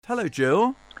Hello,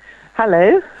 Jill.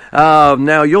 Hello.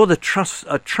 Now, you're a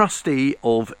trustee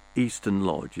of Eastern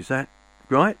Lodge, is that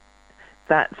right?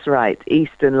 That's right.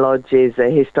 Eastern Lodge is a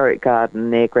historic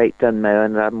garden near Great Dunmow,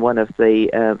 and I'm one of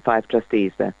the 5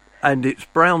 trustees there. And it's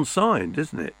brown signed,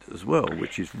 isn't it, as well,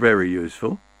 which is very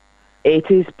useful.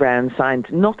 It is brown signed,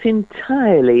 not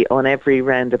entirely on every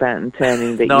roundabout and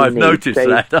turning that no, you I've need. noticed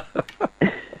that.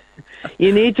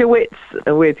 You need your wits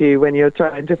with you when you're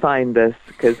trying to find us,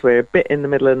 because we're a bit in the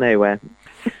middle of nowhere.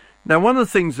 Now, one of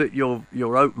the things that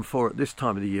you're open for at this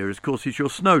time of the year, of course, is your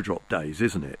Snowdrop days,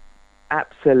 isn't it?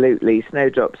 Absolutely.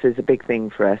 Snowdrops is a big thing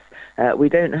for us. We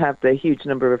don't have the huge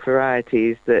number of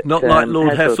varieties that Not like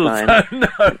Lord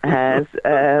Heseltine has,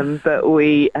 but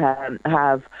we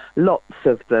have lots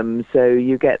of them, so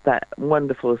you get that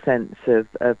wonderful sense of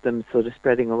them sort of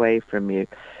spreading away from you.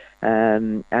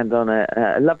 And on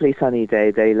a lovely sunny day,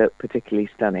 they look particularly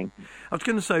stunning. I was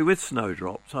going to say, with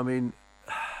Snowdrops, I mean,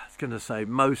 I was going to say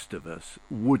most of us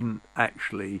wouldn't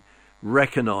actually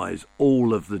recognise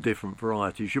all of the different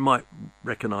varieties. You might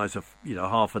recognise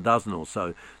half a dozen or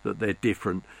so that they're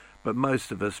different, but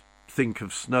most of us think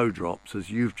of Snowdrops,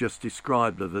 as you've just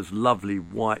described them, as lovely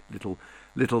white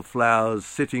little flowers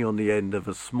sitting on the end of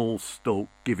a small stalk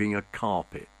giving a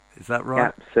carpet. Is that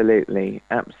right? Absolutely,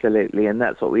 and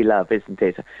that's what we love, isn't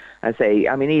it? I say,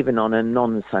 I mean, even on a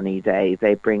non-sunny day,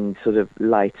 they bring sort of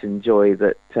light and joy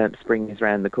that spring is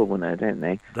round the corner, don't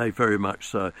they? They very much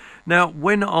so. Now,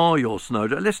 when are your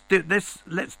snowdrops?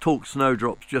 Let's talk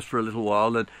snowdrops just for a little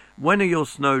while. And when are your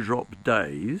snowdrop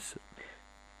days?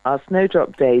 Our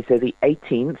snowdrop days are the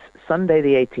 18th, Sunday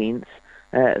the 18th.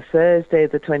 Thursday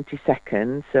the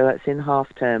 22nd, so that's in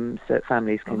half term, so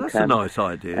families can come. That's a nice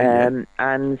idea.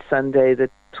 And Sunday the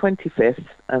 25th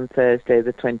and Thursday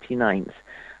the 29th.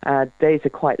 Days are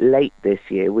quite late this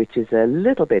year, which is a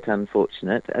little bit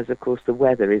unfortunate, as of course the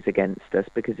weather is against us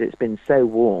because it's been so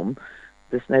warm.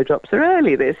 The snowdrops are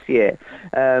early this year.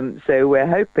 So we're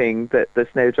hoping that the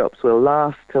snowdrops will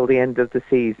last till the end of the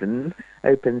season,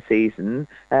 open season.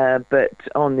 But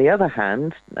on the other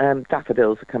hand,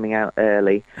 daffodils are coming out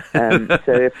early.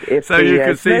 So if so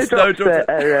the snowdrops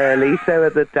are early, so are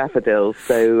the daffodils.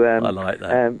 So I like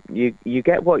that. You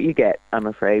get what you get, I'm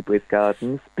afraid, with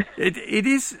gardens. It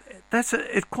is.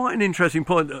 It's quite an interesting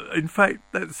point. In fact,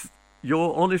 that's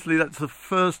the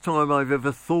first time I've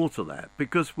ever thought of that,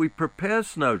 because we prepare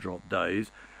Snowdrop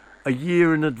days a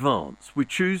year in advance. We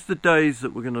choose the days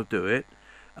that we're going to do it.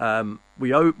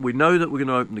 We know that we're going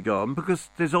to open the garden,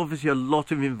 because there's obviously a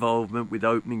lot of involvement with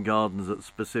opening gardens at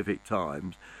specific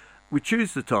times. We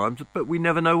choose the times, but we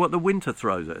never know what the winter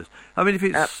throws at us. I mean, if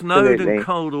it's snowed and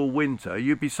cold all winter,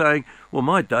 you'd be saying, well,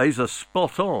 my days are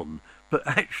spot on. But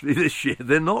actually, this year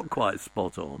they're not quite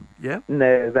spot on. Yeah.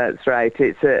 No, that's right.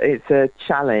 It's a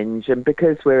challenge, and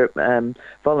because we're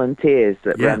volunteers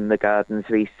that run the gardens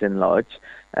of Eastern Lodge,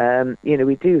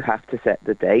 we do have to set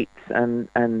the dates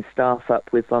and staff up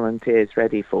with volunteers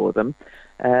ready for them,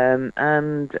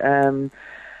 and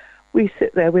we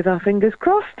sit there with our fingers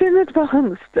crossed in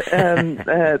advance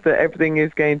that everything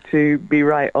is going to be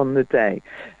right on the day.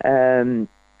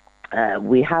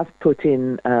 We have put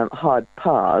in hard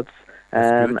paths.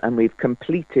 And we've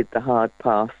completed the hard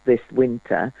path this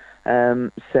winter.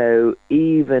 So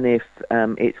even if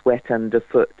it's wet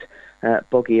underfoot,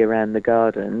 boggy around the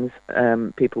gardens,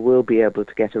 people will be able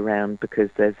to get around because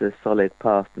there's a solid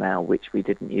path now, which we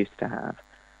didn't used to have.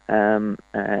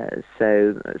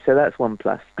 So that's one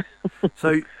plus.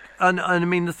 So, and I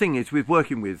mean, the thing is, with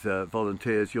working with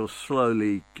volunteers, you're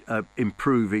slowly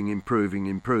improving,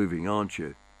 aren't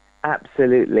you?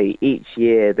 Absolutely. Each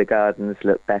year the gardens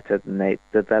look better than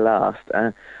the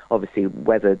last. Obviously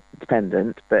weather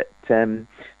dependent, but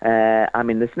I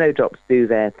mean the snowdrops do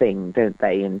their thing, don't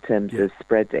they, in terms of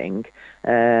spreading.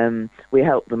 We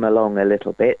help them along a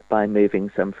little bit by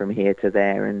moving some from here to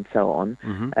there and so on.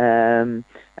 Mm-hmm.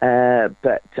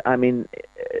 But I mean,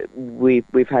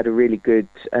 we've had a really good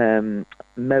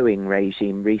mowing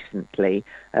regime recently,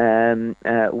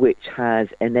 which has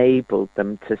enabled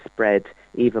them to spread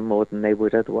even more than they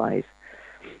would otherwise.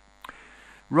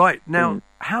 Right, now,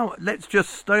 let's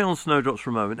just stay on snowdrops for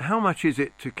a moment. How much is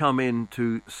it to come in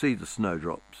to see the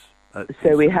snowdrops?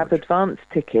 So we have advancce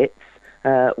tickets,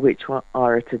 which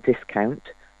are at a discount.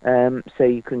 So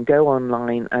you can go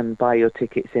online and buy your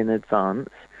tickets in advance.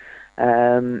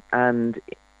 And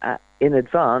in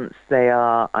advance, they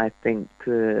are, I think,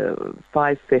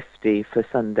 $5.50 for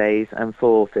Sundays and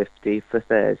 $4.50 for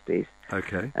Thursdays.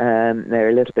 Okay. They're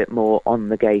a little bit more on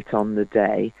the gate on the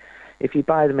day. if you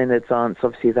buy them in advance,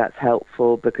 obviously that's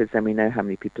helpful because then we know how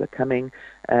many people are coming.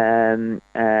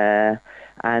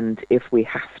 And if we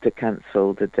have to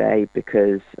cancel the day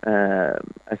because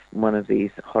one of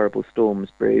these horrible storms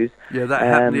brews... Yeah, that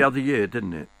happened the other year,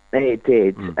 didn't it? It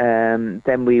did.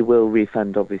 Then we will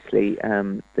refund, obviously,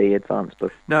 the advance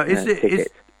book tickets.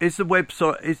 Is the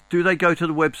website... Do they go to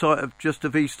the website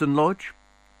of Eastern Lodge?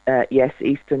 Yes,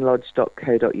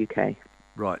 easternlodge.co.uk.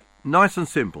 Right. Nice and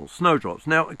simple. Snowdrops.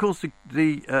 Now, of course,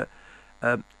 the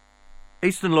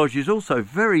Eastern Lodge is also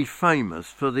very famous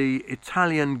for the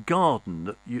Italian garden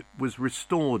that was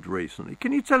restored recently.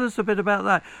 Can you tell us a bit about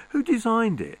that? Who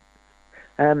designed it?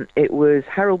 It was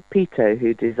Harold Pito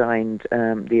who designed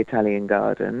the Italian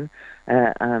garden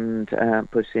and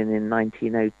put it in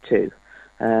 1902.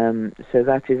 So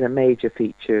that is a major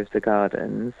feature of the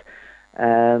gardens.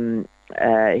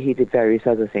 He did various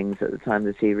other things at the time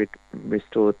that he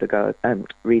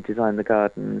redesigned the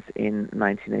gardens in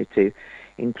 1902,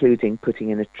 including putting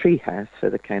in a tree-house for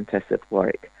the Countess of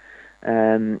Warwick.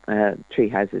 Tree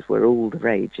houses were all the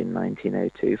rage in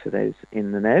 1902 for those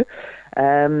in the know.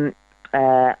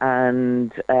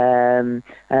 And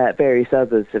various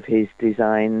others of his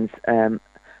designs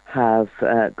have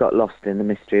got lost in the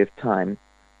mystery of time.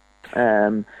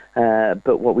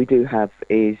 But what we do have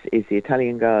is the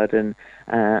Italian garden,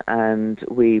 and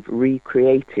we've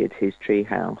recreated his tree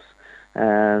house,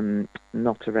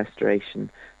 not a restoration,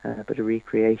 but a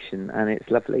recreation, and it's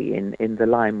lovely in the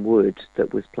lime wood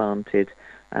that was planted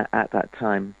at that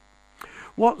time.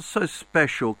 What's so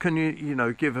special? Can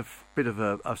you give a bit of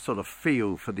a sort of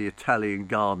feel for the Italian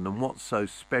garden and what's so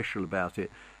special about it?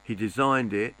 He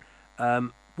designed it.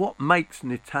 What makes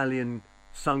an Italian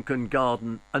sunken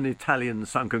garden an Italian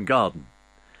sunken garden?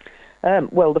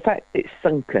 Well, the fact it's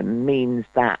sunken means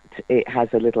that it has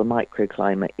a little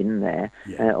microclimate in there.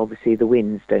 Yeah. Obviously, the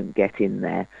winds don't get in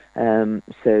there,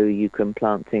 so you can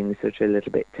plant things that are a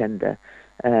little bit tender.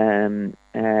 And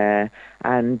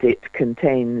it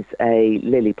contains a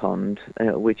lily pond,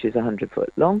 which is 100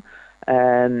 foot long,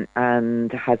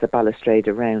 and has a balustrade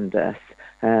around us.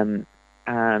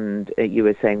 And you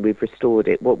were saying we've restored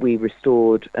it. What we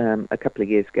restored a couple of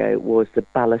years ago was the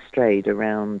balustrade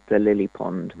around the lily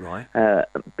pond. Right.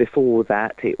 Before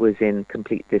that, it was in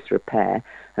complete disrepair,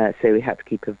 so we had to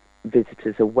keep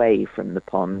visitors away from the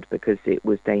pond because it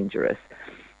was dangerous.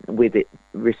 With it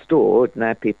restored,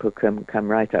 now people can come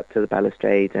right up to the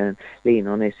balustrade and lean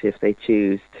on it if they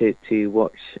choose to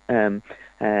watch the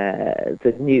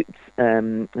newts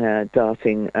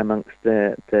darting amongst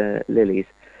the lilies.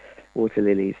 Water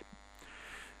lilies.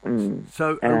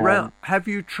 So, have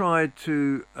you tried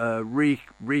to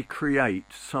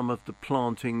recreate some of the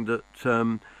planting that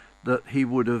he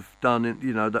would have done,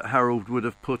 that Harold would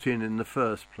have put in the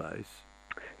first place?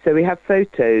 So we have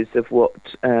photos of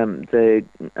what the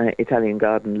Italian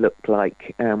garden looked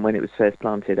like when it was first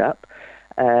planted up,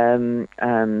 and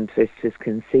visitors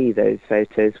can see those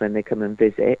photos when they come and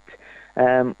visit.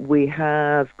 We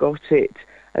have got it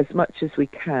as much as we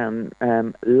can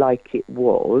like it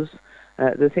was.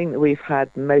 The thing that we've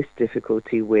had most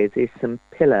difficulty with is some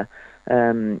pillar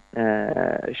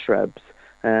shrubs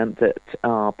that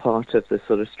are part of the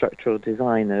sort of structural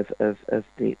design of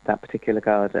that particular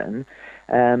garden.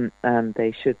 And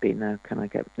they should be, now can I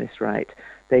get this right,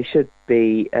 they should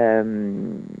be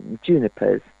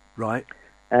junipers. Right.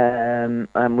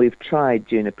 And we've tried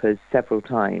junipers several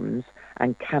times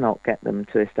and cannot get them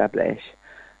to establish.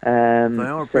 They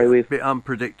are a bit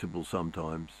unpredictable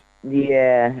sometimes.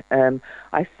 Yeah,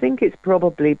 I think it's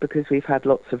probably because we've had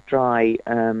lots of dry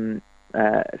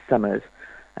summers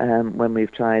when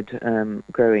we've tried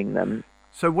growing them.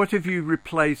 So what have you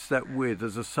replaced that with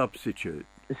as a substitute?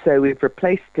 So we've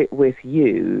replaced it with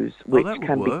yews, which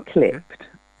can be clipped.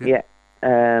 Yeah.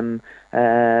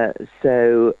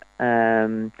 So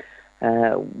we're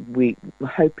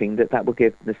hoping that will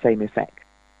give the same effect.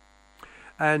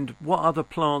 And what other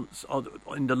plants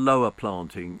in the lower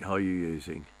planting are you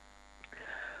using?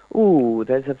 Ooh,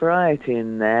 there's a variety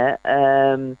in there.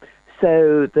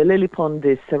 So the lily pond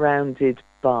is surrounded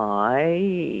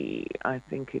by, I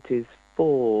think it is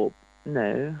 1,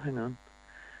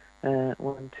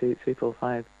 2, 3, 4,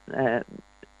 5.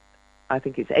 I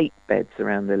think it's 8 beds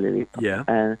around the lily pond. Yeah.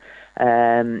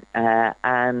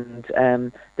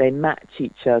 And they match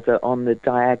each other on the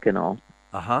diagonal.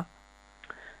 Uh-huh.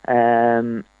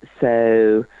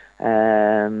 So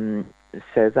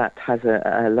that has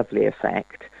a lovely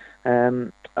effect.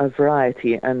 A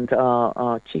variety, and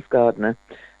our chief gardener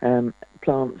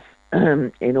plants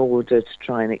in order to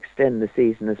try and extend the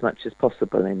season as much as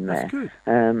possible in there. That's good.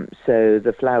 So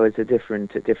the flowers are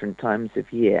different at different times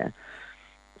of year.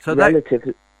 So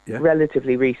Yeah.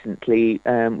 relatively recently,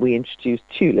 we introduced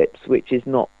tulips, which is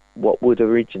not what would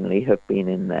originally have been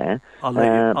in there.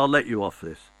 I'll let you off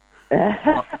this.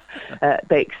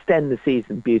 They extend the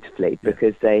season beautifully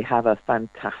because they have a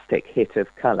fantastic hit of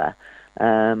colour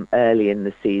early in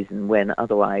the season when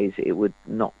otherwise it would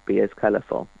not be as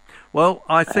colourful. Well,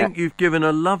 I think you've given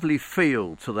a lovely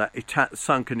feel to that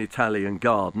sunken Italian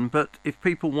garden, but if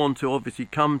people want to obviously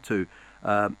come to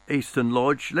Easton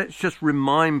Lodge, let's just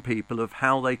remind people of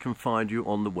how they can find you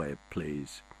on the web,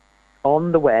 please.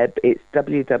 On the web, it's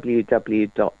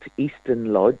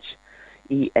www.eastonlodge,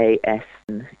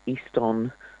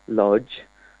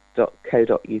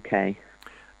 eastonlodge.co.uk.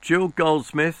 Jill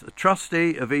Goldsmith,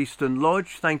 trustee of Easton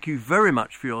Lodge, thank you very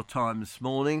much for your time this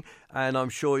morning, and I'm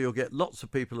sure you'll get lots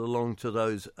of people along to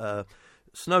those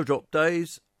Snowdrop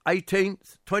days,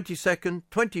 18th, 22nd,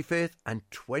 25th and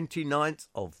 29th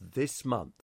of this month.